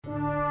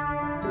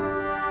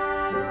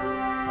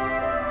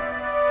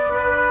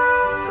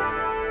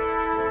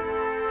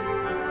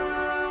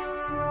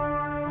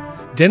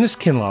Dennis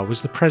Kinlaw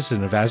was the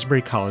president of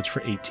Asbury College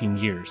for 18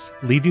 years,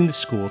 leading the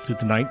school through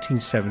the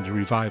 1970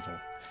 revival.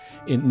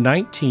 In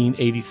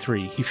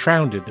 1983, he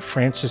founded the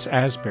Francis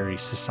Asbury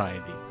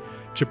Society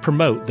to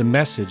promote the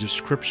message of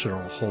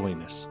scriptural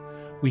holiness.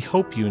 We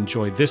hope you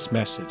enjoy this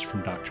message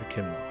from Dr.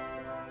 Kinlaw.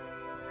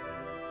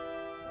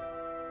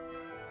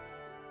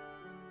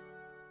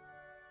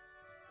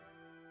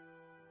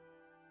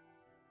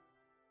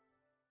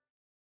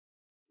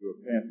 To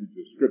a passage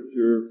of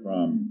scripture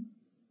from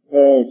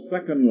Paul's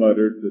second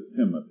letter to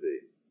Timothy.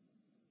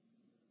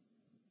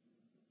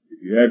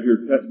 If you have your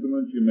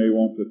Testament, you may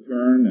want to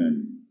turn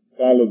and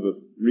follow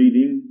the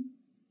reading.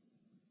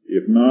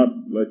 If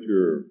not, let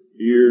your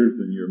ears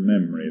and your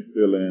memory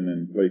fill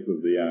in place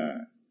of the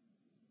eye.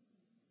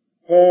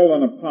 Paul,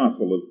 an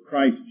apostle of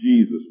Christ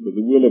Jesus, for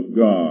the will of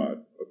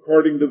God,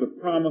 according to the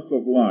promise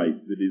of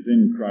life that is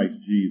in Christ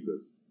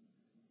Jesus.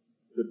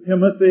 To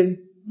Timothy,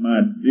 my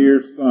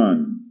dear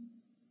son,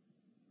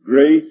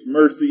 grace,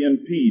 mercy,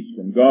 and peace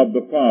from God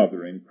the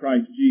Father and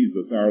Christ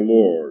Jesus our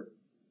Lord.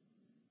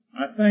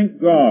 I thank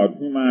God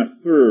whom I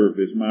serve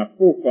as my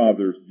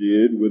forefathers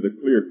did with a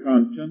clear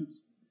conscience.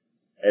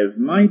 As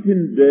night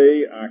and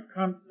day I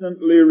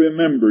constantly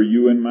remember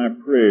you in my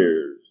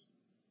prayers.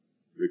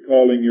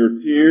 Recalling your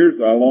tears,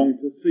 I long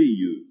to see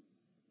you,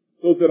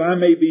 so that I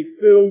may be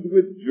filled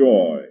with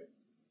joy.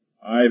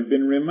 I have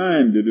been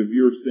reminded of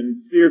your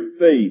sincere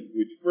faith,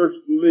 which first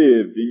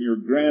lived in your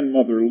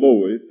grandmother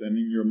Lois and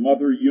in your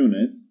mother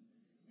Eunice,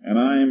 and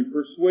I am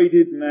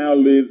persuaded now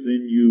lives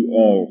in you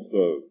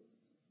also.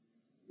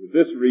 For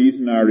this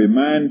reason I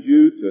remind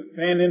you to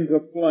fan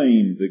into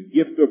flame the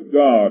gift of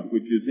God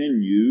which is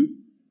in you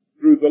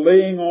through the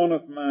laying on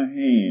of my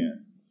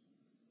hands.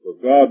 For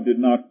God did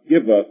not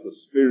give us a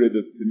spirit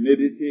of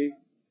timidity,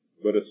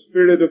 but a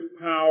spirit of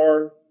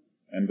power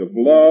and of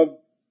love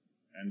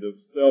and of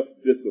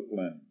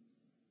self-discipline.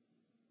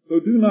 So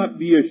do not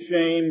be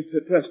ashamed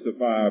to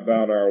testify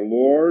about our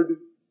Lord,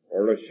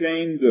 or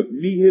ashamed of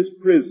me his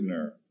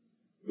prisoner,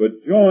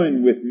 but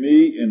join with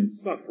me in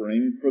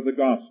suffering for the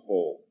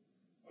gospel,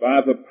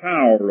 by the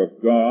power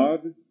of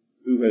God,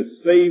 who has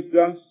saved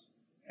us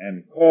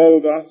and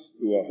called us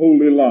to a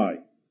holy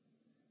life,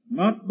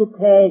 not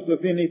because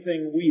of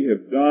anything we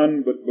have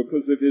done, but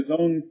because of his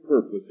own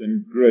purpose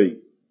and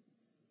grace.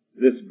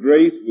 This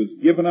grace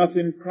was given us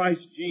in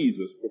Christ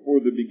Jesus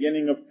before the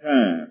beginning of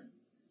time,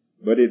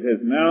 but it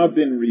has now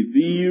been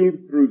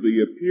revealed through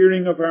the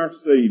appearing of our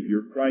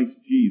Savior, Christ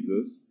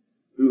Jesus,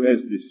 who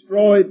has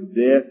destroyed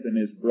death and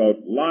has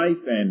brought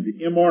life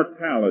and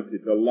immortality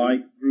to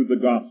light through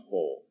the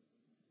gospel.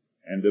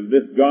 And of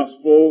this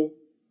gospel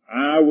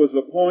I was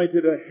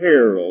appointed a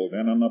herald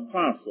and an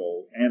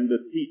apostle and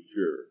a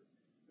teacher.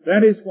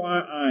 That is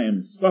why I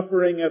am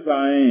suffering as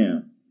I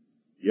am,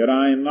 yet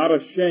I am not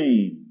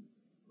ashamed,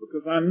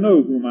 because I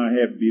know whom I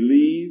have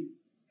believed,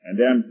 and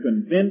am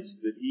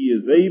convinced that he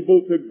is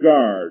able to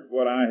guard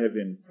what I have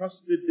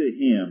entrusted to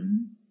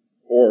him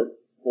for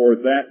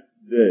that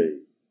day.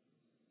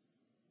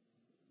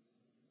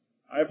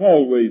 I've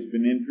always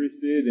been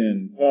interested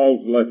in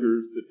Paul's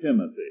letters to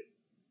Timothy,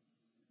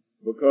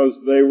 because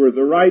they were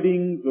the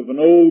writings of an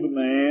old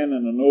man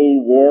and an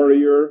old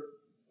warrior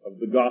of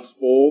the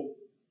gospel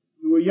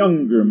to a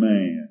younger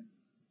man.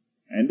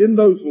 And in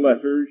those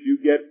letters you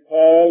get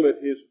Paul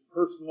at his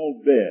personal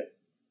best,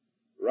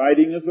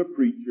 writing as a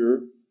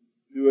preacher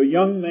to a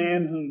young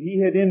man whom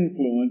he had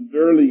influenced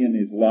early in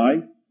his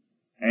life,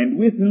 and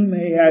with whom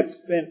he had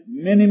spent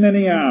many,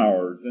 many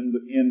hours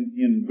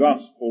in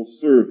gospel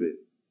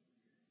service.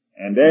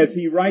 And as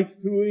he writes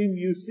to him,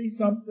 you see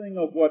something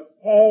of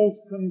what Paul's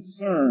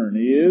concern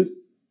is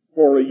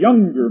for a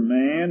younger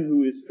man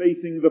who is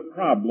facing the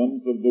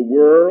problems of the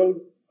world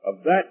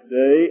of that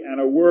day,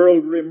 and a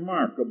world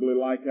remarkably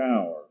like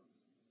ours.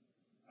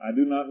 I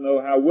do not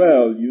know how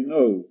well you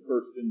know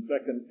 1st and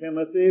 2nd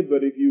Timothy,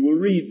 but if you will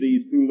read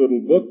these two little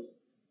books,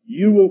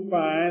 you will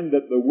find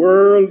that the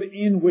world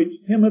in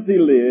which Timothy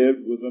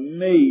lived was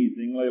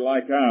amazingly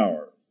like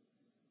ours.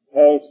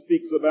 Paul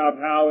speaks about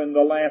how in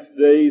the last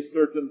days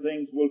certain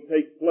things will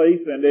take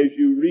place, and as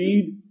you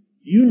read,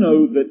 you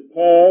know that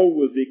Paul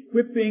was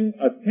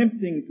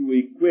attempting to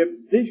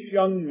equip this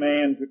young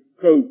man to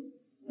cope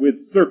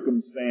with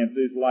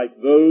circumstances like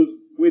those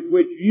with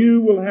which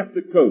you will have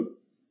to cope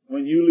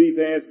when you leave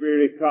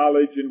Asbury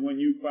College and when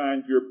you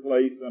find your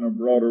place in a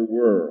broader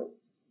world.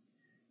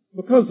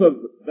 Because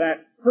of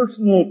that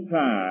personal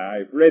tie,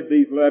 I've read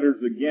these letters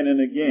again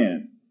and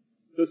again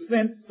to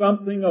sense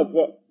something of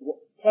what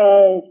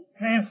Paul's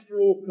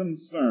pastoral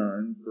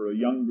concern for a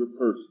younger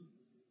person.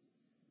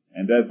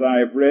 And as I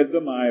have read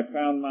them, I have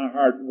found my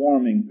heart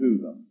warming to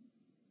them.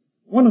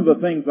 One of the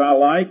things I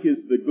like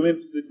is the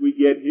glimpse that we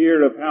get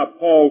here of how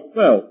Paul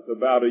felt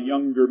about a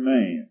younger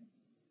man.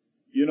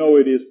 You know,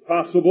 it is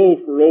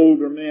possible for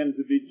older men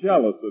to be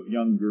jealous of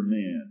younger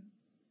men,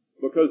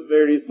 because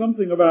there is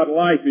something about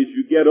life as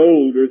you get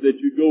older that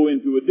you go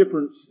into a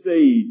different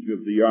stage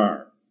of the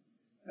arc.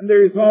 And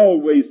there is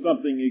always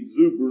something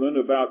exuberant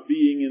about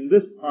being in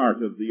this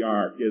part of the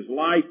arc as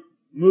life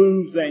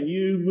moves and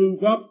you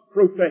move up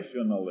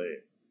professionally.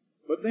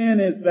 But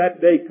then as that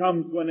day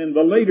comes when in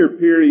the later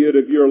period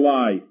of your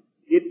life,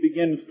 it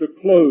begins to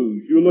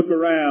close. You look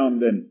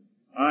around, and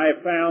I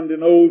have found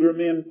in older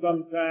men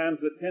sometimes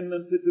a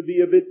tendency to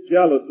be a bit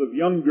jealous of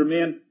younger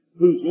men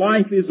whose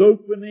life is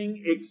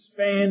opening,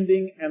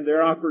 expanding, and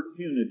their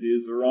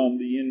opportunities are on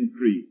the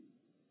increase.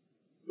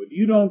 But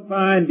you don't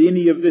find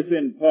any of this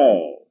in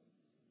Paul.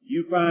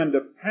 You find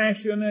a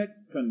passionate,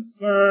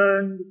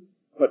 concerned,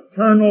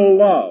 paternal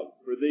love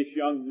for this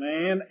young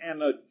man,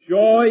 and a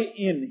joy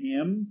in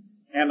him,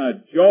 and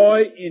a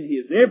joy in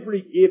his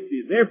every gift,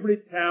 his every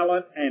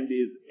talent, and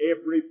his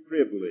every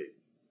privilege.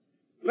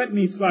 Let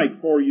me cite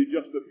for you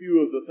just a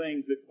few of the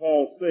things that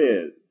Paul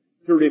says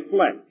to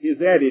reflect his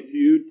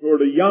attitude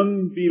toward a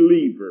young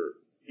believer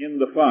in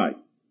the fight.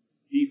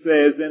 He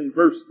says in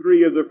verse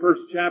 3 of the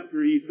first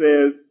chapter, he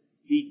says,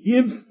 he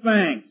gives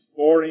thanks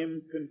for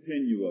him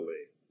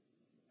continually.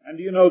 And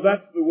you know,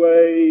 that's the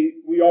way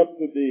we ought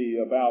to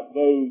be about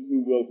those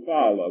who will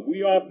follow.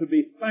 We ought to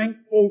be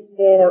thankful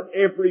for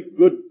every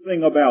good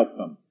thing about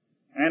them.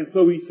 And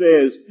so he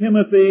says,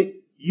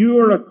 Timothy, you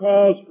are a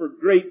cause for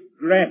great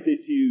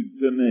gratitude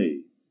to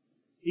me.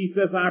 He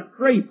says, I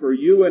pray for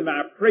you, and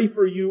I pray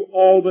for you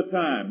all the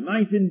time,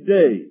 night and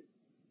day.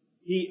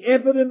 He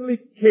evidently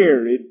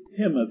carried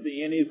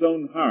Timothy in his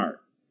own heart.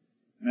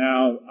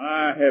 Now,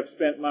 I have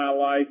spent my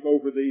life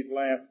over these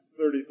last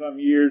 30-some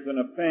years in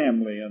a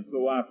family, and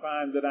so I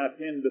find that I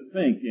tend to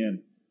think in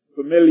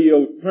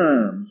familial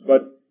terms.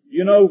 But,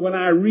 you know, when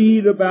I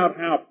read about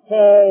how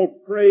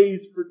Paul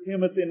prays for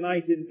Timothy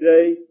night and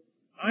day,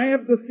 I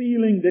have the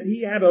feeling that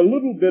he had a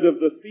little bit of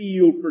the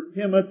feel for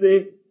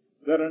Timothy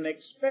that an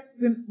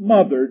expectant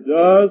mother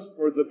does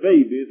for the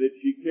baby that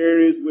she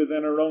carries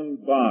within her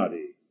own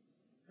body,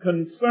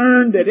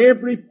 concerned at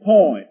every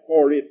point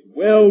for its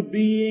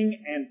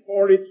well-being and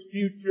for its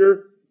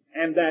future,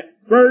 and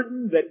that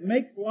burden that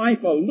makes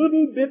life a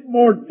little bit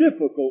more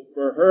difficult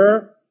for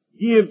her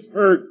gives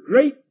her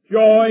great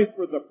joy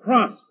for the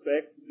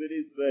prospect that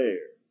is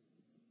there.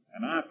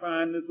 And I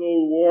find this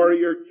old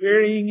warrior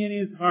carrying in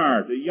his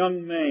heart a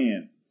young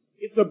man.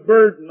 It's a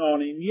burden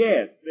on him,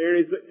 yes. There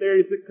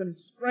is a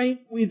constraint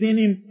within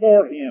him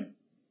for him.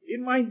 It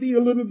might be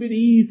a little bit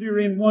easier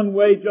in one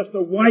way just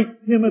to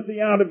wipe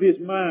Timothy out of his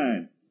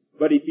mind.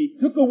 But if he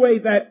took away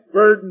that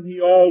burden,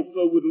 he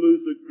also would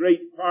lose a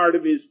great part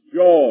of his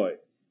joy.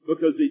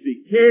 Because if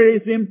he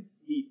carries him,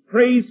 he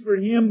prays for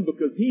him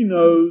because he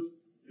knows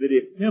that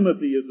if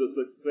Timothy is a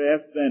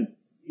success, then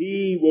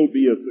he will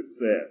be a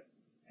success.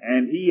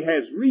 And he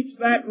has reached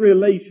that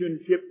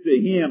relationship to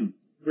him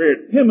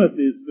where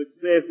Timothy's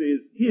success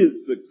is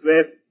his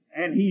success,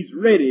 and he's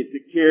ready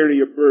to carry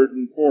a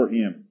burden for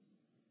him.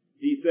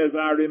 He says,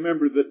 I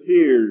remember the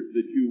tears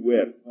that you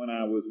wept when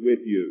I was with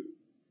you.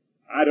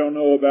 I don't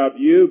know about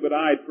you, but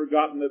I'd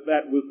forgotten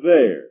that was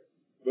there.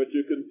 But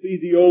you can see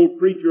the old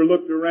preacher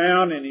looked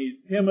around, and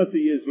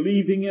Timothy is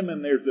leaving him,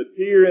 and there's a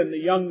tear in the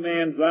young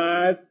man's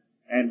eyes,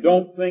 and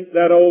don't think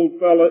that old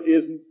fella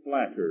isn't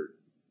flattered.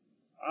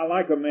 I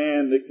like a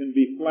man that can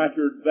be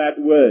flattered that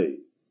way.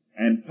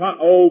 And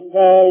old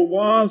Paul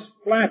was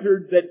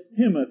flattered that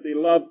Timothy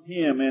loved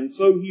him, and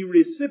so he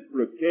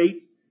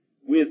reciprocates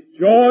with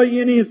joy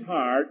in his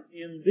heart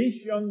in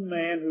this young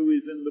man who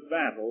is in the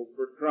battle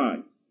for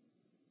Christ.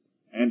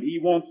 And he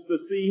wants to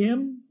see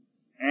him,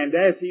 and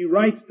as he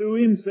writes to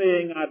him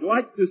saying, I'd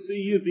like to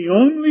see you, the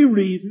only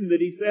reason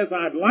that he says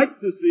I'd like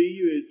to see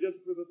you is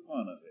just for the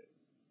fun of it.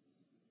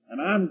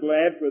 And I'm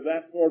glad for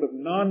that sort of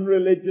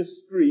non-religious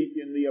streak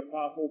in the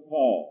Apostle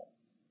Paul.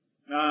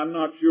 Now, I'm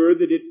not sure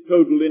that it's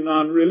totally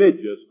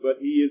non-religious, but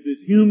he is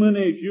as human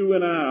as you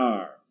and I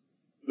are.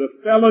 The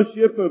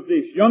fellowship of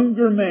this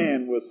younger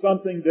man was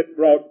something that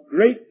brought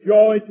great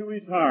joy to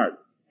his heart.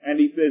 And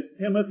he says,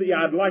 Timothy,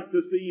 I'd like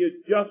to see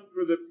you just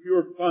for the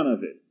pure fun of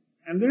it.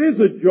 And there is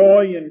a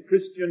joy in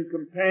Christian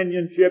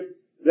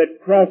companionship that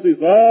crosses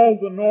all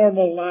the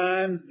normal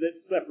lines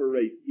that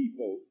separate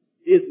people,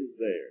 isn't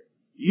there?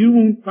 You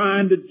won't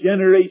find a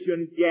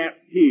generation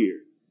gap here.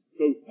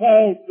 So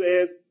Paul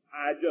says,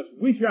 I just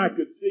wish I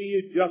could see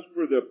you just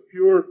for the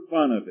pure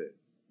fun of it.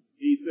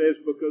 He says,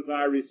 because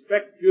I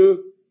respect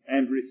you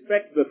and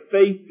respect the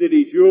faith that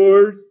is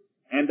yours,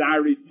 and I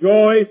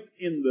rejoice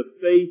in the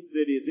faith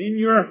that is in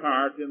your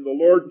heart in the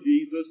Lord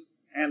Jesus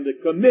and the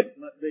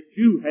commitment that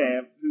you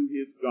have to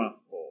His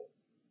gospel.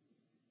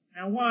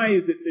 Now, why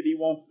is it that he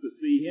wants to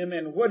see him,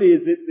 and what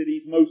is it that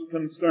he's most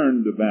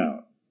concerned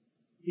about?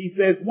 He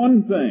says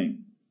one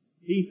thing.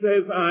 He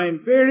says,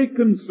 I'm very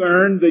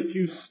concerned that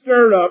you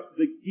stir up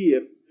the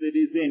gift that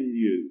is in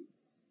you.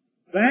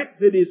 That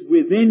is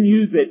within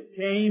you that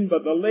came by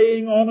the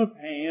laying on of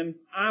hands,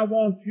 I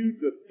want you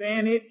to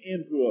fan it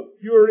into a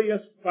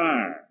furious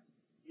fire.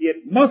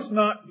 It must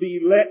not be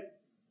let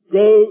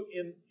go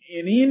in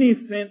any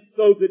sense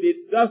so that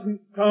it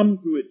doesn't come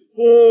to its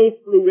full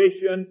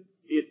fruition,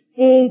 its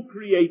full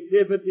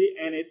creativity,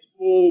 and its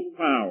full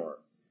power.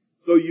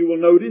 So you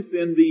will notice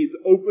in these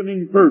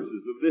opening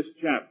verses of this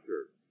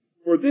chapter,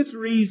 for this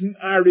reason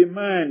I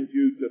remind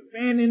you to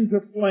fan into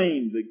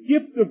flame the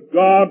gift of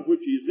God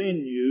which is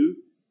in you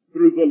through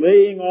through the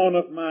laying on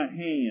of my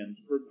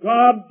hands. For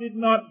God did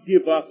not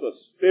give us a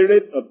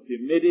spirit of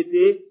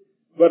timidity,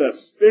 but a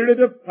spirit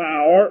of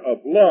power,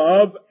 of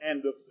love,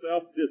 and of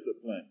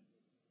self-discipline.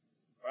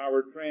 If I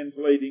were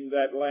translating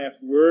that last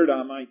word,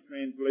 I might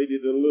translate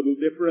it a little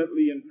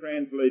differently and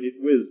translate it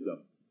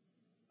wisdom.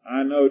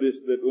 I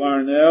noticed that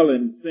Larnell,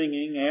 in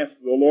singing,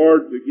 asked the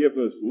Lord to give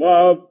us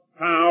love,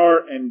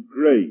 power, and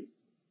grace.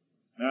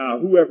 Now,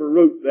 whoever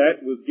wrote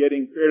that was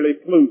getting fairly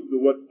close to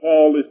what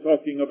Paul is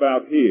talking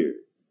about here.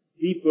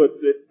 He puts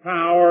it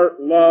power,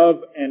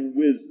 love, and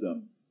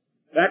wisdom.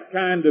 That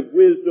kind of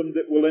wisdom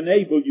that will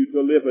enable you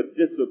to live a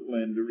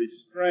disciplined, a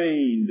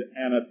restrained,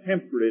 and a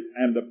temperate,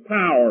 and a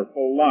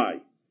powerful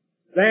life.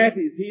 That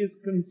is his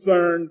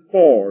concern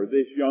for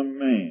this young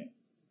man.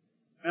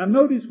 Now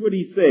notice what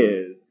he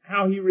says,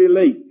 how he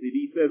relates it.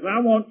 He says,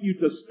 I want you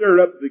to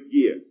stir up the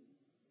gift.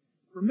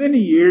 For many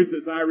years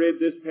as I read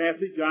this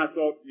passage, I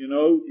thought,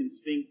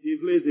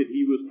 instinctively that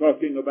he was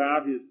talking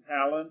about his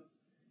talent.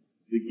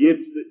 The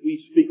gifts that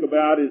we speak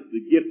about is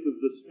the gifts of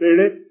the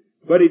Spirit.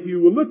 But if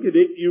you will look at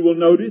it, you will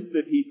notice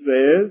that he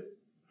says,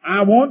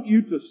 I want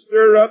you to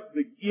stir up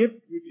the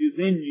gift which is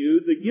in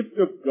you, the gift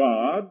of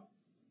God,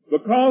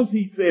 because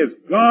he says,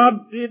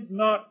 God did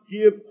not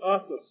give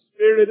us a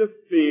spirit of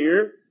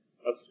fear,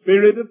 a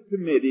spirit of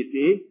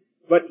timidity,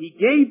 but he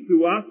gave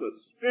to us a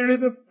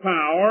spirit of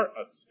power,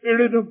 a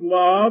spirit of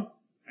love,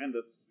 and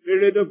a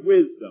spirit of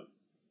wisdom.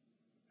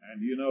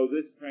 And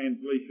this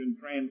translation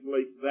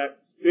translates that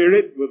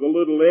spirit with a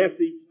little s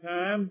each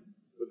time,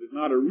 but there's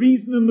not a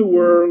reason in the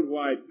world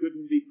why it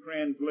couldn't be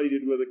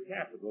translated with a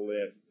capital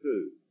S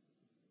too.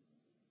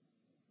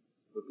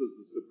 Because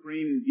the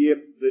supreme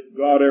gift that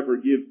God ever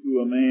gives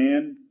to a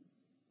man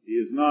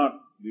is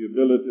not the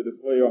ability to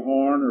play a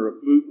horn or a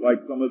flute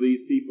like some of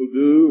these people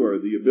do, or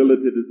the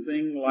ability to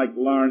sing like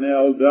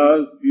Larnell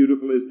does,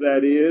 beautiful as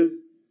that is,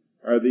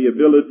 or the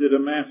ability to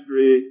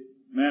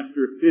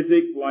master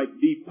physics like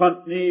D.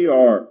 Puntney,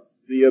 or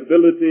the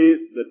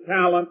ability, the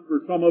talent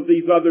for some of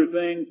these other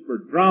things, for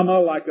drama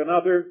like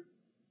another.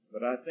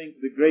 But I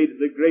think the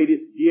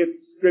greatest gift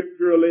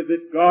scripturally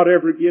that God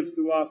ever gives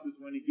to us is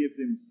when he gives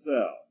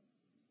himself.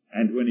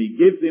 And when he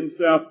gives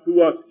himself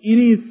to us in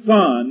his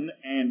Son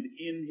and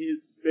in his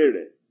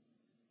Spirit.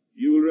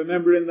 You will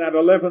remember in that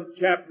 11th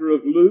chapter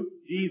of Luke,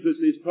 Jesus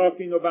is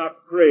talking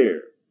about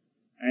prayer.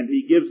 And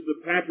he gives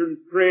the pattern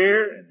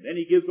prayer, and then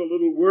he gives a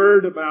little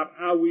word about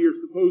how we are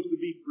supposed to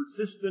be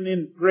persistent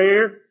in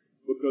prayer,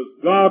 because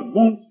God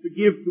wants to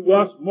give to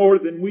us more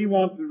than we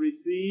want to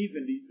receive.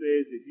 And he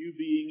says, if you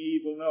being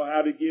evil know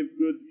how to give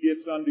good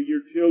gifts unto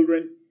your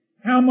children,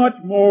 how much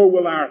more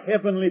will our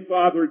Heavenly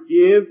Father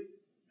give?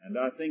 And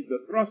I think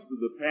the thrust of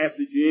the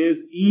passage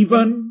is,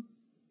 even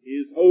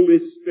his Holy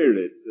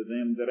Spirit to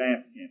them that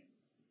ask him.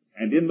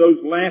 And in those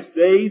last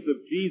days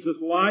of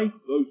Jesus' life,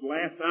 those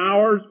last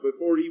hours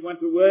before he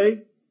went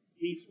away,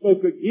 he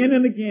spoke again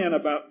and again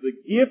about the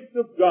gift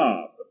of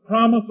God, the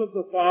promise of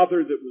the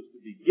Father that was to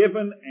be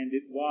given, and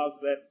it was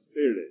that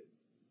Spirit.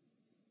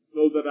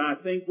 So that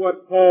I think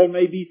what Paul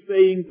may be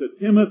saying to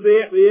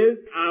Timothy is,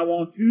 I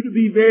want you to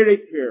be very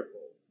careful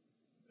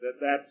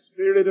that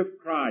Spirit of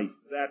Christ,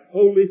 that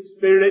Holy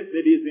Spirit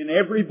that is in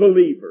every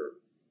believer,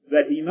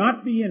 that he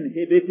not be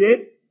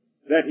inhibited,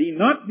 that he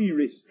not be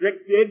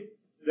restricted,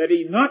 that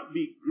he not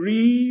be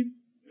grieved,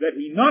 that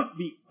he not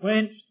be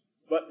quenched,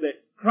 but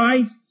that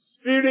Christ's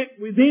Spirit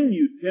within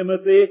you,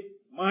 Timothy,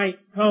 might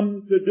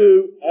come to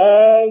do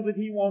all that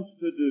he wants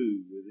to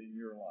do within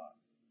your life.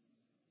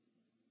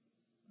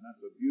 And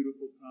that's a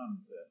beautiful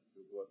concept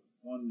of what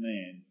one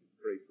man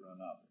should pray for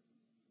another.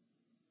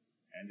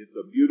 And it's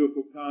a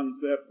beautiful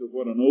concept of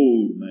what an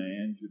old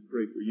man should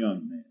pray for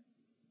young men.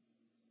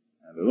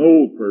 And an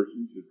old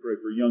person should pray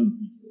for young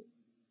people.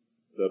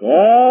 That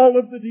all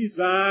of the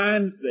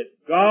designs that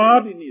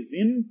God in his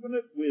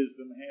infinite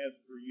wisdom has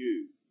for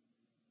you,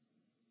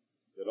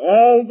 that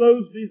all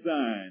those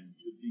designs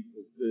should be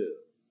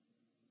fulfilled.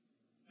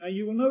 Now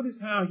you will notice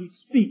how he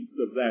speaks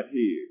of that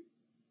here.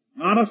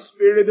 Not a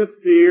spirit of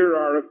fear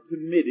or of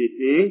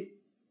timidity,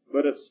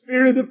 but a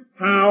spirit of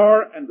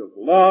power and of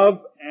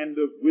love and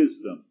of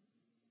wisdom.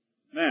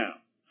 Now,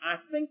 I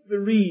think the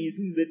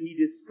reason that he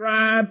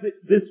describes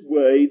it this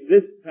way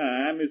this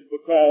time is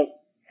because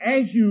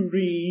as you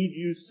read,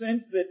 you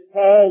sense that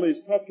Paul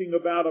is talking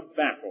about a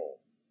battle.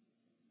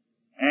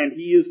 And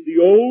he is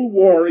the old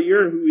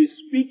warrior who is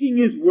speaking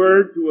his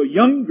word to a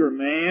younger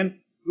man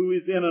who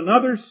is in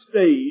another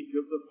stage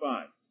of the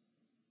fight.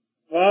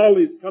 Paul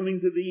is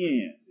coming to the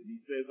end, and he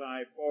says,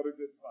 I have fought a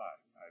good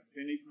fight. I've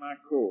finished my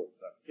course.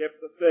 I've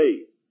kept the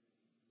faith.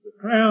 The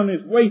crown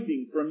is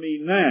waiting for me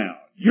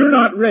now. You're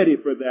not ready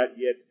for that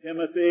yet,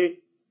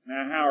 Timothy.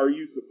 Now how are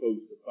you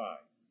supposed to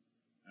fight?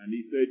 And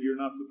he said, you're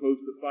not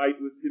supposed to fight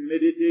with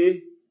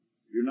timidity.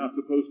 You're not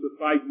supposed to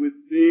fight with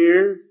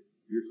fear.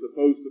 You're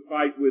supposed to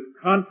fight with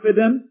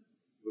confidence,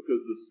 because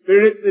the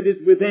Spirit that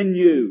is within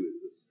you is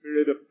the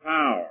Spirit of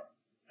power,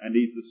 and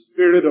he's the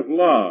Spirit of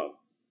love,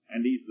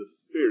 and he's the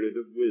Spirit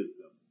of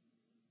wisdom.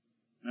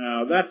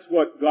 Now that's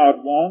what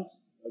God wants.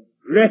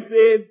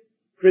 Aggressive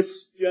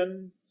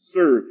Christian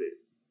service,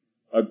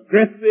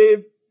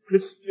 aggressive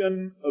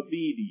Christian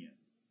obedience,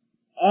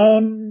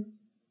 on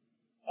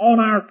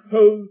our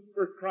toes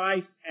for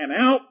Christ and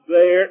out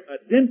there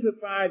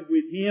identified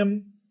with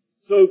Him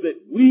so that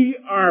we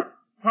are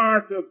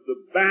part of the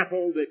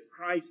battle that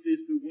Christ is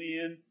to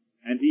win,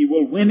 and He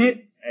will win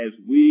it as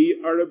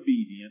we are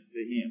obedient to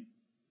Him.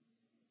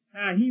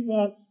 Now, He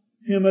wants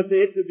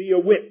Timothy to be a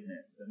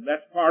witness, and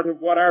that's part of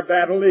what our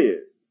battle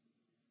is.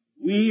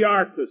 We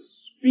are to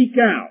speak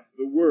out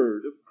the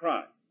word of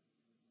Christ.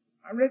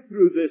 I read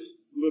through this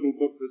little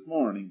book this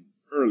morning,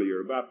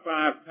 earlier, about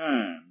 5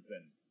 times,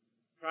 and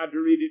tried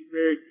to read it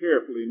very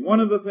carefully. And one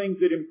of the things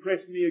that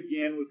impressed me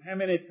again was how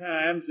many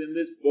times in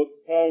this book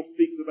Paul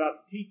speaks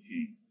about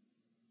teaching.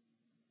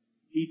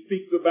 He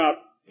speaks about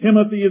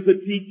Timothy as a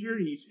teacher.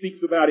 He speaks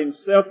about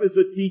himself as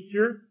a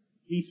teacher.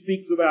 He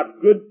speaks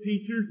about good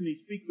teachers, and he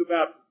speaks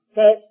about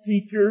false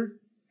teachers.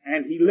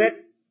 And he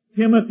lets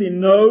Timothy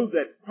know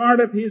that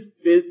part of his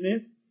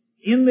business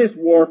in this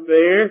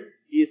warfare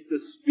is to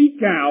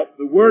speak out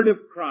the word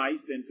of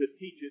Christ and to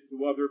teach it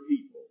to other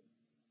people.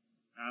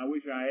 Now, I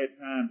wish I had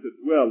time to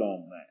dwell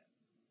on that.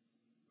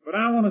 But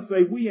I want to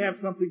say we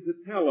have something to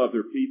tell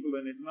other people,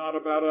 and it's not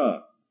about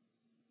us.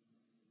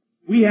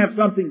 We have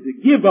something to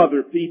give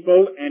other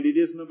people, and it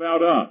isn't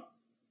about us.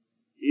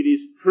 It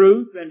is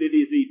truth, and it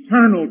is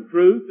eternal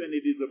truth, and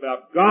it is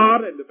about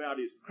God and about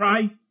His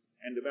Christ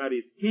and about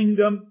His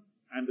kingdom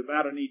and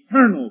about an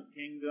eternal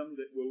kingdom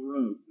that will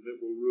rule.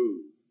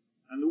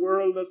 And the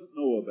world doesn't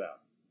know about it.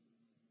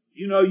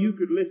 You know, you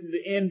could listen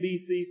to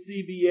NBC,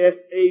 CBS,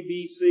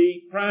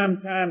 ABC,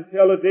 primetime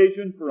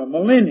television for a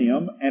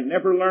millennium and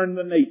never learn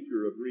the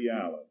nature of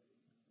reality.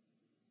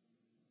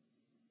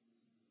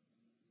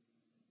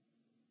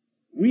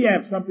 We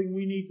have something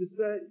we need to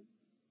say.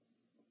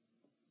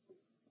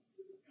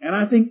 And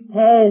I think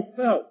Paul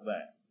felt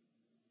that.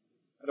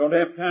 I don't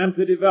have time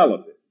to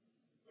develop it.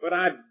 But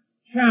I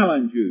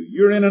challenge you.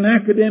 You're in an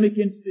academic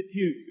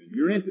institution.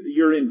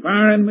 Your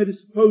environment is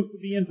supposed to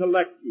be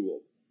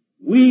intellectual.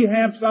 We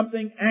have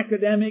something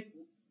academic.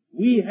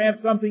 We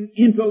have something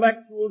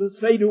intellectual to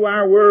say to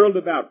our world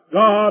about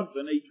God,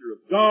 the nature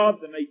of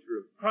God, the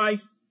nature of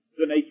Christ,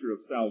 the nature of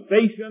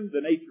salvation, the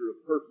nature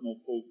of personal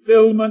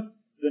fulfillment,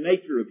 the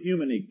nature of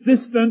human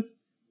existence,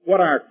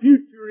 what our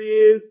future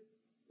is.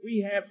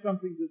 We have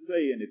something to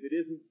say, and if it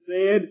isn't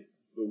said,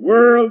 the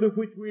world of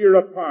which we are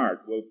a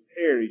part will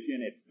perish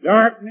in its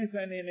darkness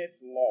and in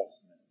its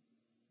lostness.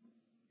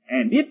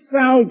 And its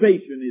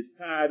salvation is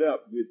tied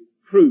up with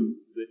truth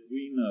that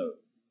we know.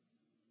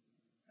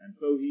 And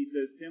so he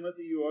says,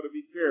 Timothy, you ought to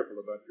be careful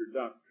about your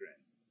doctrine.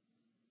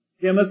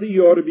 Timothy,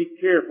 you ought to be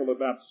careful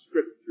about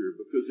Scripture,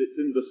 because it's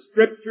in the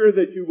Scripture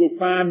that you will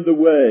find the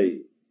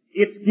way.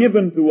 It's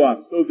given to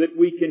us so that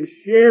we can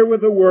share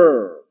with the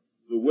world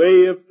the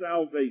way of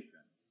salvation.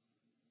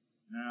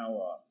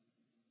 Now,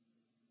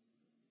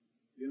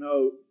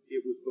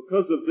 it was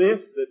because of this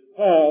that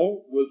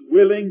Paul was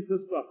willing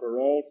to suffer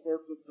all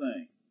sorts of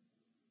things.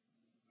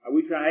 I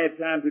wish I had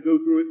time to go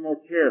through it more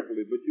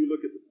carefully, but you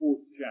look at the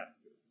 4th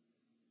chapter.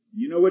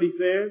 You know what he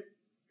says?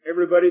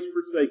 Everybody's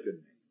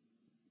forsaken me.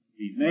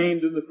 He's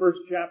named in the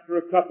 1st chapter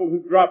a couple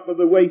who dropped by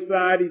the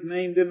wayside. He's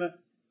named in the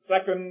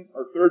 2nd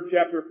or 3rd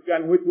chapter, I've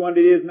forgotten which one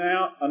it is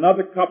now,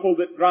 another couple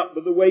that dropped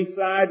by the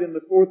wayside. In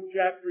the 4th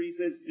chapter he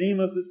says,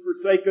 Demas has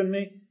forsaken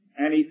me.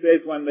 And he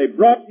says, when they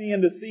brought me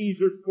into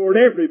Caesar's court,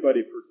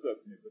 everybody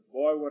forsook me. But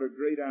boy, what a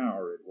great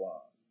hour it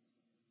was.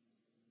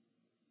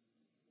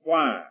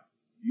 Why?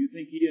 Do you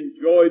think he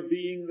enjoyed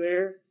being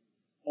there?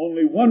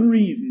 Only one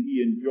reason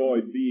he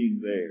enjoyed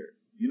being there.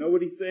 You know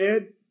what he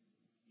said?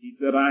 He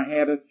said, I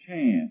had a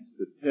chance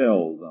to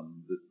tell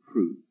them the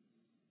truth.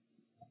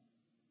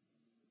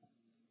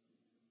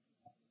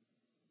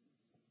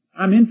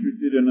 I'm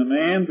interested in a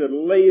man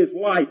that'll lay his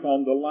life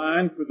on the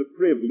line for the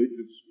privilege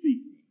of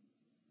speaking.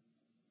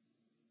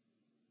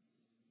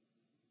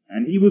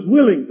 And he was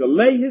willing to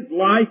lay his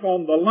life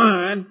on the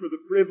line for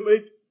the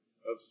privilege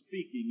of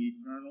speaking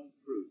eternal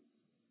truth.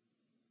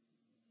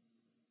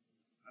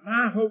 And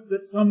I hope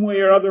that some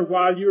way or other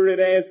while you're at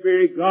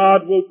Asbury,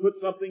 God will put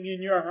something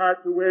in your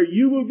heart to where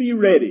you will be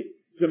ready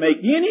to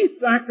make any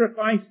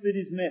sacrifice that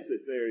is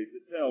necessary to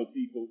tell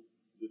people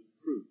the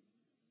truth.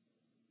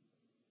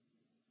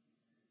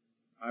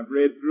 I've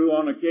read through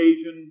on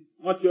occasion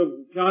much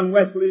of John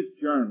Wesley's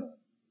journal.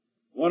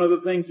 One of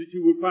the things that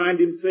you will find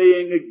him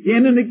saying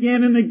again and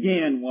again and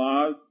again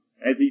was,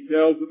 as he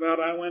tells about,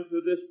 I went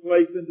to this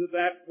place and to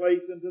that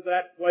place and to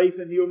that place,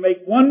 and he'll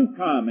make one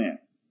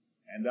comment,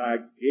 and I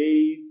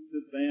gave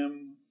to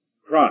them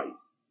Christ.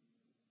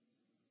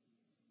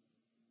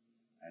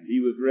 And he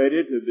was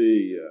ready to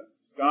be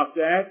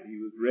scoffed at. He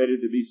was ready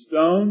to be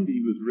stoned.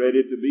 He was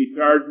ready to be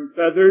tarred and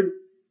feathered.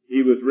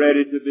 He was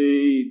ready to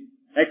be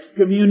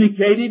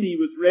excommunicated. He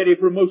was ready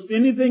for most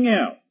anything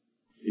else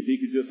if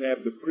he could just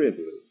have the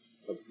privilege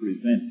of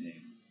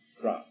presenting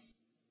Christ.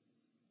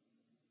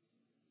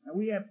 Now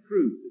we have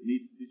truth that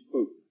needs to be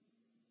spoken.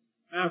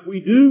 Now if we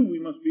do, we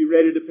must be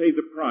ready to pay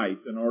the price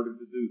in order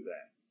to do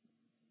that.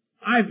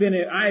 I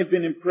have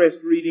been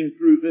impressed reading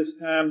through this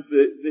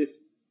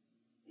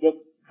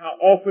book how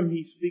often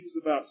he speaks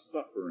about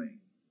suffering.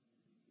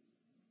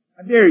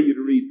 I dare you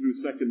to read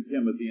through 2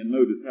 Timothy and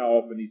notice how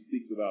often he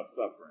speaks about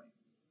suffering.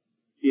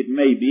 It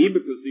may be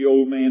because the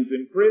old man's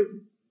in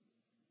prison.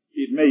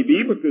 It may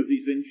be because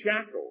he's in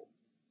shackles.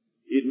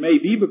 It may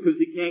be because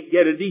he can't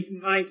get a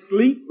decent night's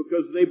sleep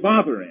because they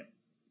bother him.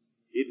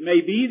 It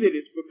may be that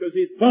it's because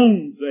his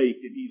bones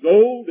ache and he's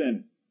old,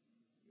 and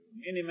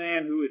any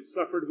man who had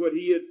suffered what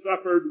he had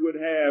suffered would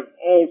have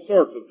all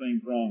sorts of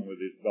things wrong with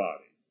his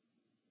body.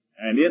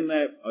 And in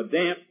a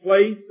damp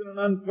place and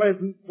an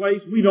unpleasant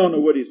place, we don't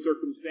know what his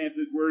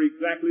circumstances were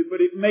exactly,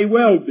 but it may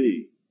well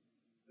be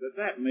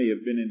that may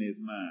have been in his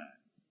mind.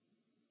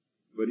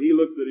 But he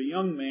looks at a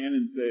young man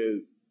and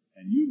says,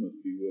 and you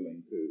must be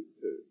willing to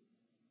too.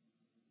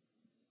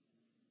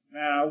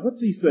 Now, what's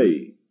he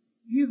saying?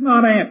 He's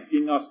not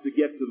asking us to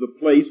get to the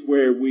place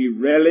where we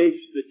relish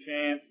the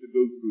chance to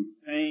go through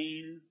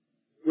pain,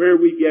 where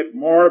we get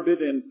morbid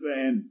and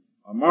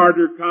a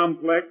martyr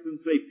complex and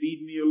say,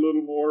 feed me a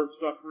little more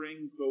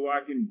suffering so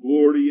I can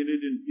glory in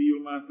it and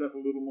feel myself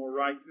a little more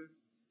righteous.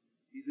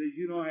 He says,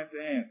 you don't have to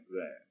ask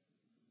that.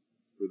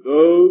 For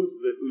those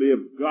that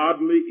live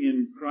godly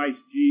in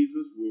Christ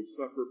Jesus will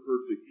suffer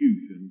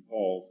persecution,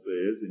 Paul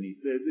says, and he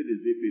says it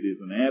as if it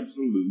is an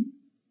absolute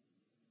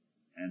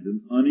and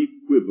an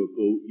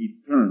unequivocal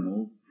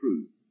eternal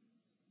truth.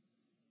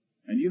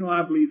 And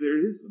I believe there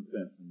is some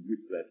sense in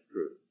which that's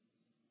true.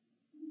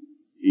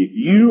 If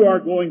you are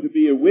going to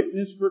be a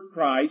witness for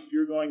Christ,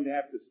 you're going to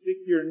have to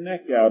stick your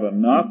neck out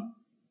enough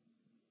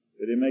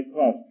that it may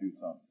cost you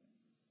something.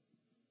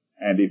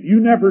 And if you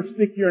never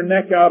stick your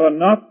neck out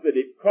enough that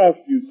it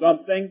costs you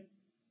something,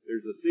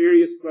 there's a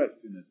serious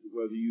question as to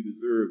whether you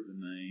deserve the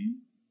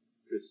name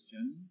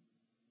Christian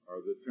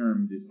or the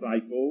term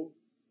disciple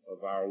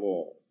of our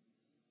Lord.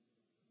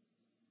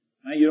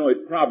 Now,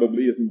 it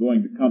probably isn't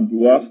going to come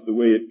to us the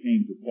way it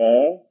came to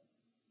Paul.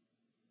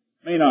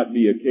 It may not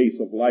be a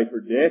case of life or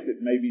death.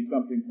 It may be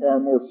something far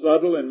more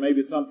subtle and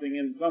maybe something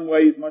in some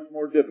ways much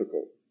more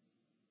difficult.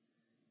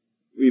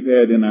 We've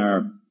had in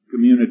our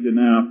community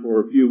now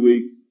for a few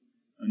weeks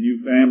a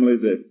new family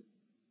that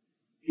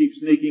keeps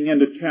sneaking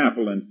into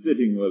chapel and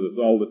sitting with us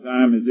all the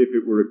time as if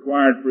it were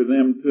required for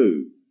them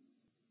too.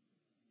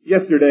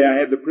 Yesterday I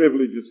had the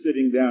privilege of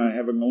sitting down and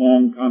having a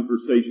long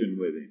conversation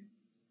with him.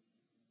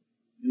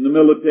 In the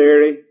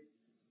military,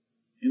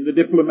 in the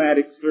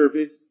diplomatic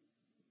service,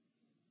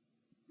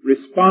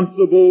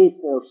 responsible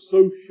for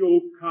social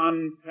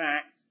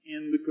contacts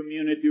in the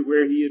community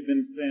where he had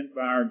been sent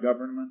by our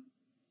government.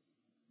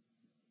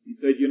 He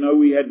said,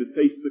 we had to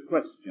face the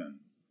question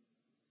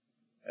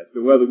as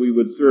to whether we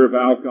would serve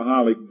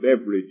alcoholic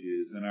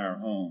beverages in our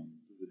homes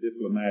to the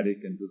diplomatic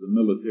and to the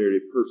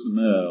military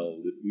personnel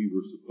that we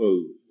were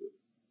supposed to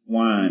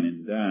wine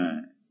and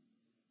dine.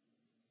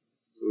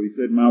 So he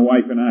said, my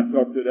wife and I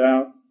talked it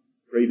out,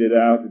 prayed it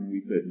out, and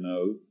we said,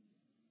 no,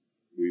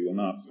 we will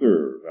not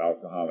serve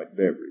alcoholic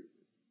beverages.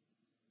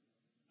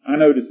 I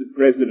noticed that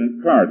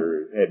President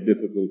Carter has had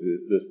difficulty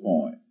at this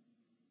point.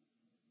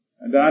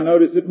 And I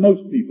noticed that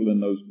most people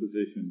in those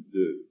positions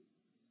do.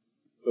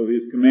 So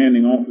his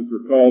commanding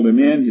officer called him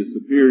in, his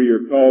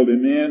superior called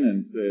him in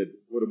and said,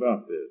 what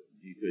about this?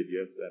 He said,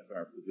 yes, that's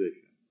our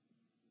position.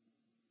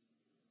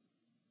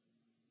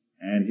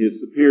 And his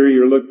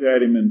superior looked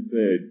at him and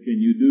said, can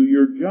you do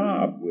your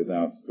job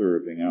without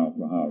serving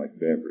alcoholic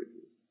beverages?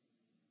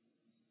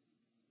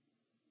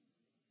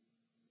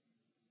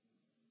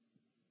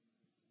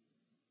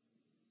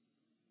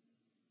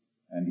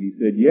 And he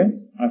said, yes,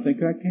 I think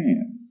I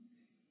can.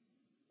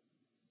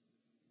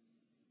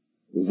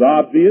 It was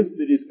obvious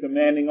that his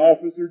commanding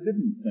officer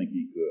didn't think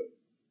he could.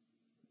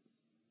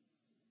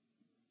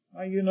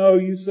 Now,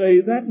 you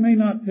say, that may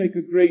not take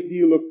a great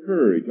deal of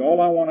courage.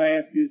 All I want to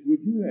ask is,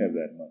 would you have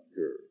that much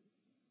courage?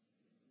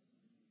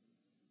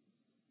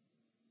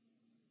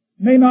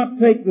 It may not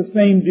take the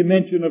same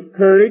dimension of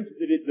courage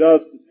that it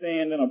does to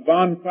stand in a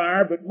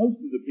bonfire, but most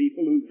of the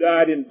people who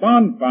died in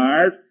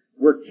bonfires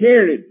were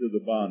carried to the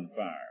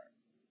bonfire.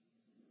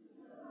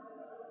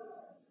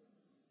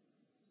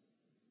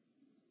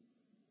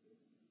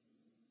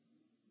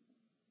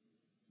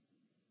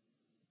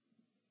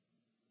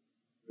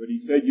 But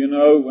he said,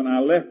 when I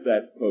left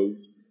that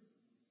post,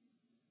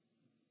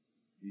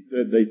 he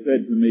said, they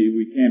said to me,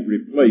 we can't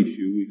replace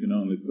you, we can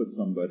only put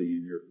somebody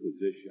in your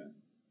position.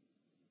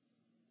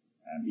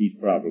 And he's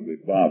probably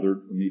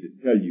bothered for me to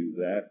tell you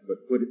that,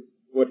 but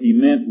what he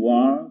meant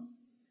was,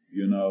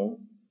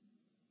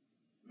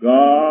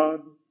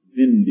 God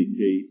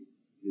vindicates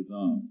His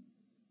own.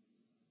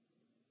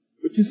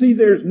 But you see,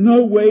 there's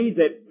no way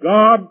that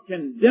God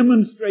can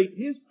demonstrate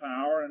His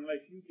power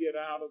unless you get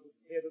out of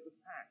the head of the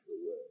pack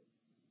away.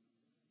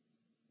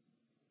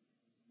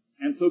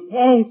 And so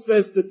Paul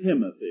says to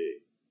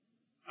Timothy,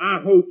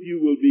 I hope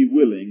you will be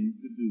willing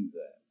to do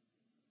that.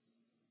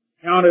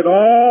 Count it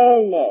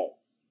all loss.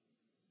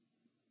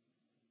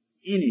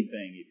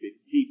 Anything if it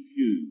keeps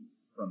you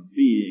from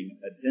being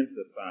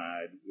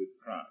identified with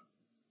Christ.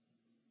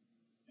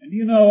 And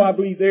I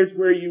believe there's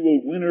where you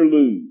will win or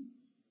lose.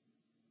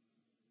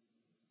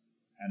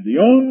 And the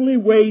only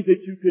way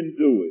that you can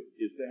do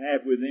it is to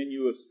have within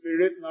you a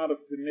spirit not of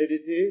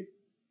timidity,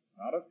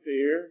 not of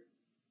fear,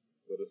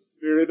 but a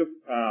spirit of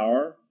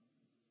power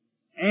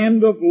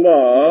and of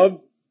love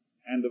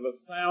and of a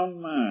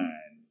sound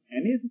mind.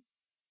 And isn't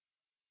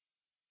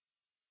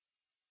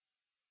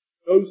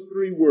those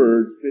three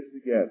words fit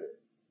together?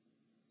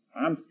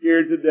 I'm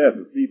scared to death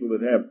of people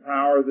that have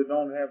power that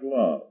don't have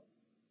love.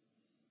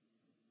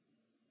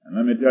 And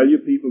let me tell you,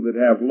 people that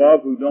have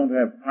love who don't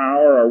have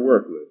power are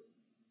worthless.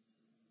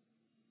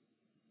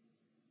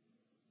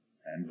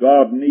 And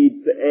God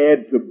needs to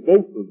add to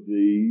both of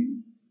these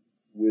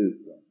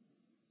wisdom.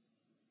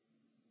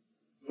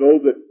 So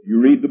that you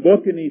read the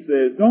book and he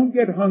says, don't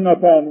get hung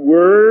up on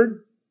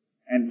words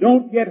and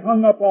don't get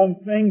hung up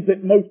on things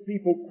that most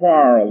people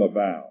quarrel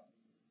about.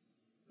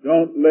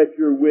 Don't let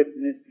your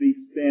witness be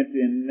spent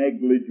in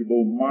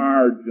negligible,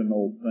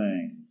 marginal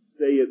things.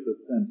 Stay at the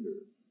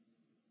center.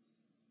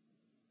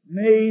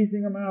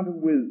 Amazing amount of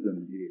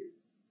wisdom here.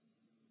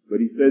 But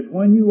he says,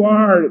 when you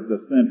are at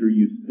the center,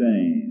 you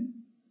stand.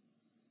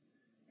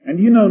 And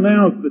you know,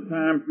 now's the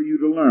time for you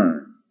to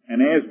learn.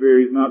 And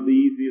Asbury is not the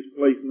easiest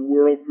place in the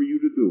world for you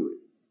to do it.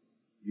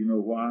 You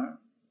know why?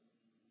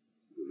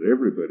 Because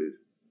everybody's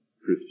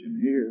Christian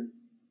here.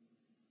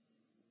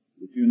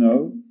 But you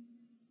know,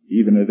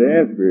 even at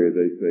Asbury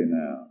they say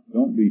now,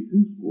 don't be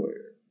too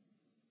square.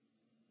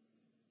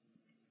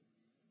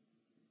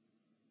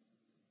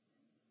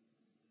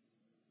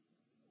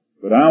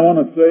 But I want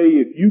to say,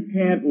 if you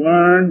can't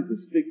learn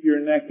to stick your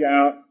neck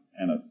out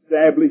and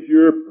establish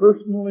your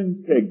personal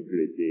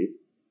integrity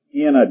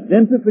in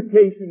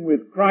identification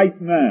with Christ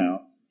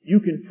now, you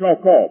can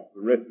chalk off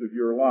the rest of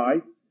your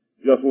life,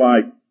 just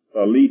like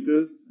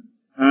Philetus,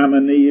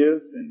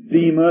 Hymenaeus, and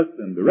Demas,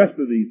 and the rest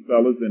of these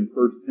fellows in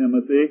 1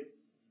 Timothy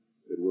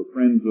that were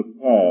friends of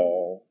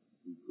Paul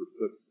who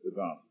forsook the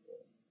gospel.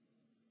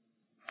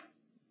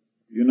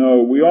 You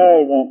know, we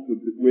all want to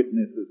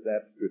witness at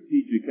that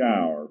strategic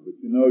hour, but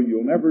you know,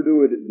 you'll never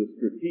do it at the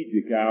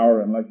strategic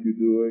hour unless you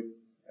do it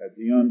at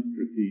the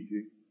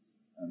unstrategic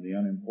and the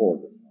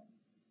unimportant one.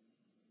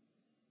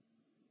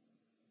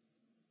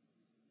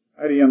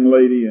 I had a young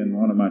lady in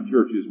one of my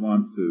churches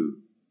once who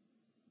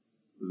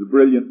was a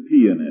brilliant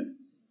pianist.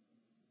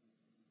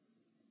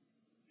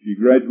 She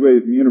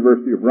graduated from the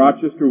University of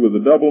Rochester with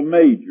a double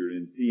major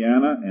in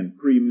piano and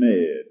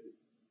pre-med.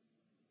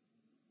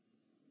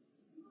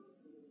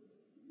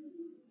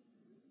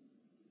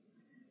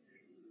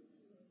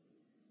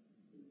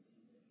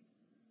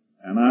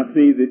 And I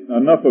see that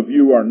enough of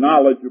you are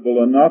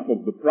knowledgeable enough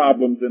of the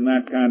problems in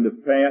that kind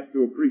of path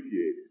to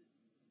appreciate it.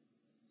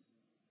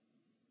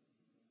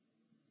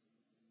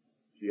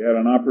 She had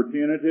an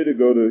opportunity to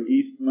go to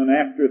Eastman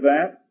after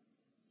that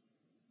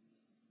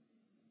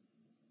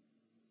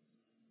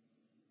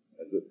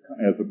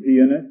as a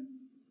pianist.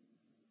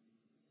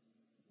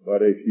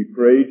 But as she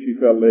prayed, she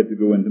felt led to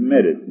go into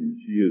medicine.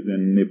 She is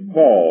in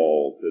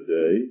Nepal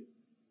today.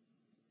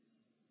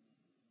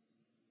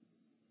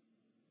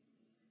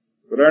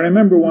 But I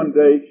remember one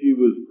day she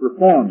was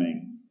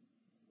performing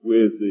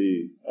with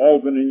the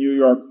Albany, New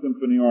York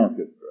Symphony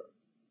Orchestra.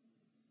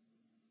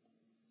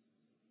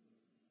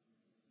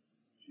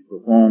 She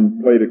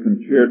played a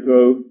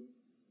concerto,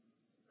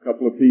 a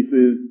couple of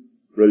pieces,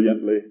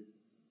 brilliantly.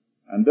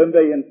 And then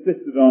they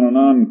insisted on an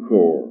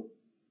encore.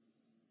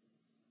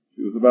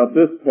 She was about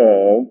this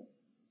tall,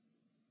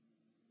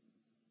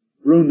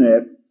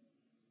 brunette,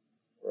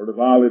 sort of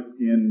olive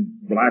skin,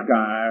 black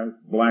eyes,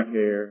 black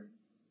hair.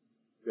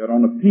 She had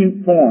on a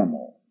pink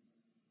formal.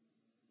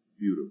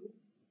 Beautiful.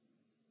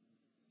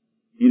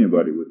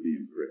 Anybody would be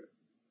impressed.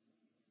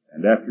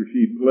 And after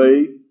she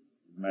played,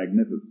 it was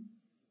magnificent.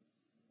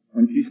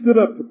 When she stood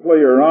up to play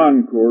her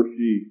encore,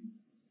 she,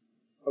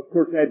 of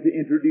course, had to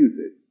introduce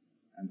it.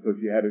 And so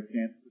she had a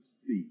chance to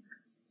speak.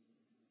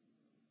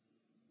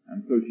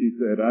 And so she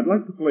said, I'd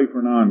like to play for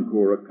an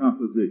encore a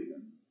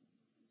composition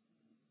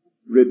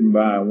written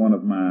by one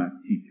of my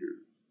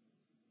teachers.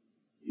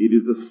 It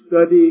is a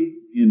study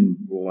in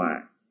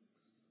black.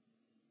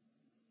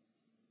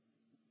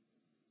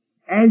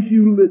 As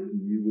you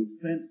listen, you will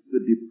sense the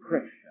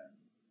depression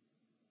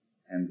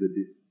and the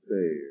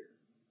despair.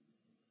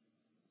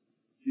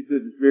 She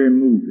said, it's very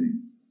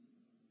moving.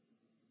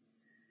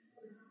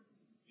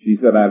 She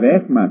said, I've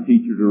asked my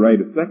teacher to write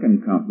a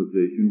second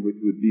composition, which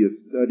would be a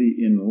study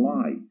in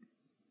light.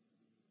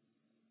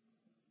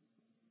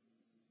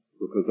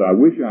 Because I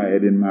wish I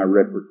had in my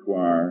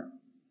repertoire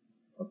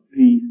a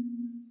piece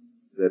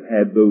that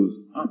had those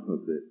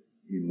opposite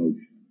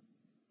emotions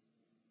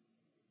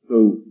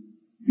so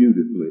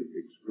beautifully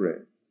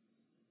expressed.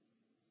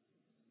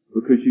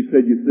 Because she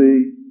said, you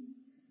see,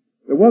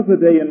 there was a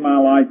day in my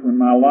life when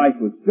my life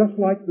was just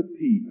like the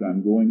piece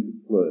I'm going to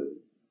play.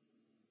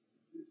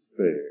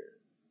 Despair,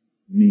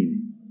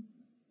 meaning.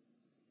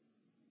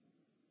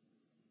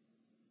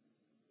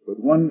 But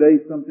one day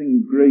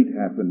something great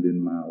happened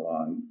in my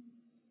life,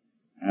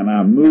 and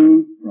I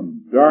moved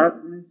from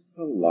darkness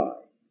to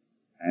light,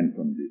 and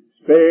from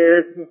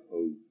despair to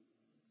hope,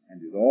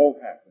 and it all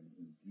happened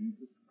when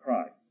Jesus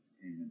Christ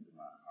came into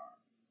my heart.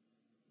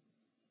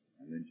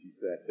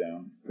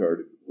 down and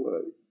started to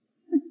play.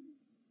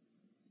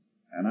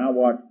 And I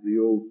watched the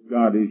old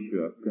Scottish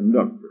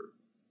conductor,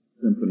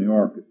 symphony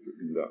orchestra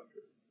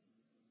conductor.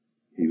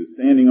 He was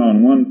standing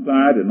on one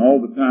side, and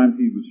all the time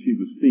she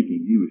was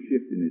speaking, he was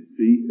shifting his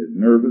seat as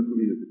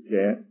nervously as a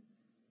cat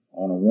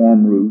on a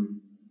warm roof.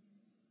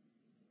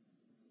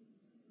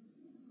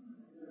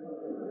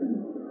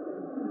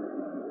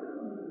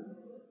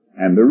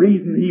 And the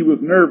reason he was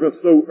nervous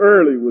so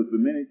early was the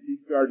minute she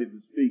started to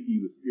speak,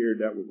 he was scared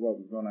that was what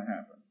was going to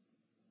happen.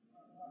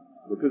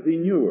 Because he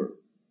knew her.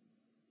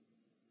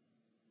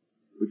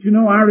 But you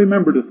know, I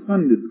remembered a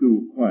Sunday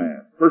school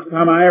class, first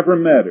time I ever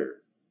met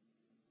her,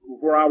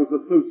 before I was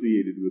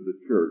associated with the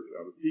church.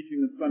 I was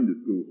teaching a Sunday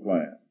school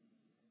class.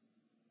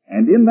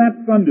 And in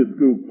that Sunday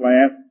school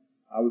class,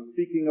 I was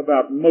speaking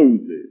about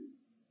Moses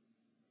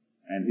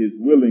and his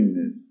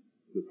willingness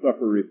to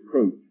suffer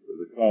reproach for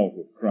the cause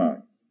of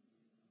Christ.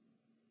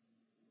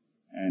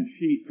 And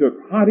she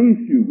took hot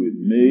issue with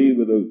me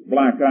with those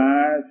black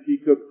eyes. She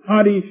took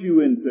hot issue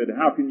and said,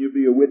 how can you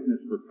be a witness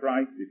for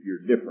Christ if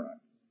you're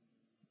different?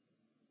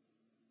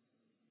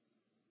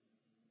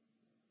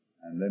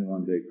 And then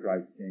one day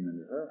Christ came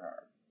into her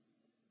heart.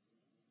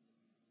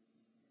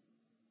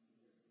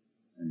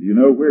 And do you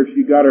know where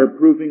she got her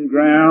proving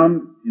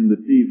ground? In the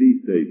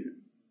TV station,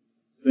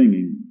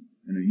 singing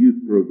in a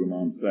youth program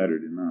on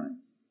Saturday night.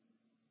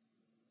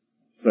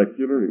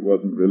 Secular, it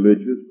wasn't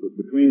religious, but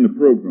between the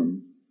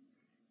programs,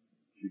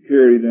 she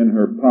carried in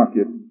her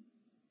pocket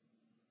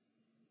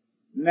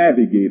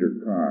navigator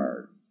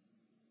cards.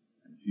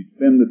 And she'd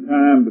spend the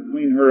time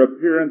between her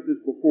appearances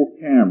before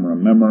camera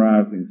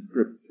memorizing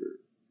scripture.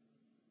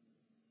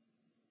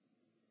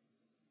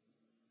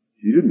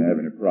 She didn't have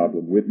any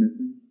problem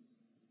witnessing.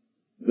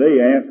 They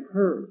asked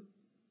her,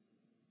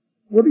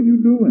 what are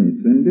you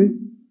doing, Cindy?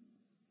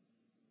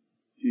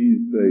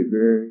 She'd say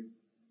very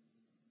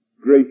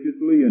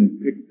graciously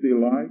and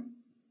pixie-like,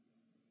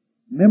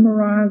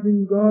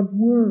 memorizing God's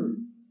Word.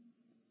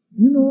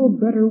 You know a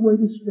better way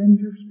to spend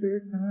your spare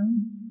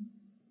time?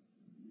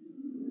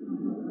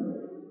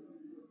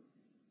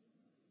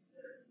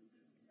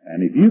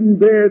 And if you can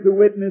bear the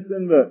witness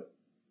in the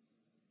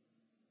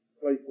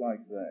place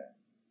like that,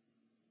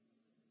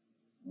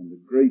 when the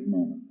great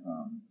moment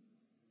comes,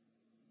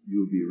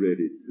 you'll be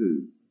ready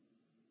too.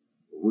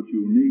 But what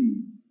you'll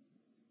need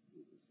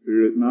is a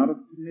spirit not of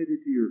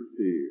timidity or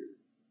fear,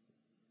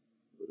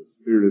 but a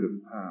spirit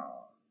of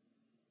power,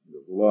 and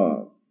of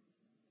love,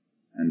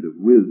 and of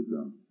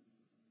wisdom.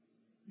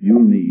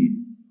 You'll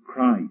need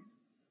Christ's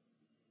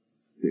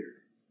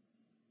Spirit.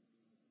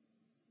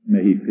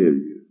 May He fill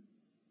you.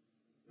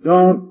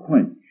 Don't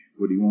quench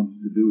what He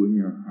wants to do in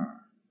your heart.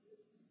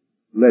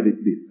 Let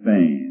it be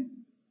fanned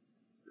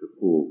to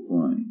full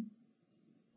flame.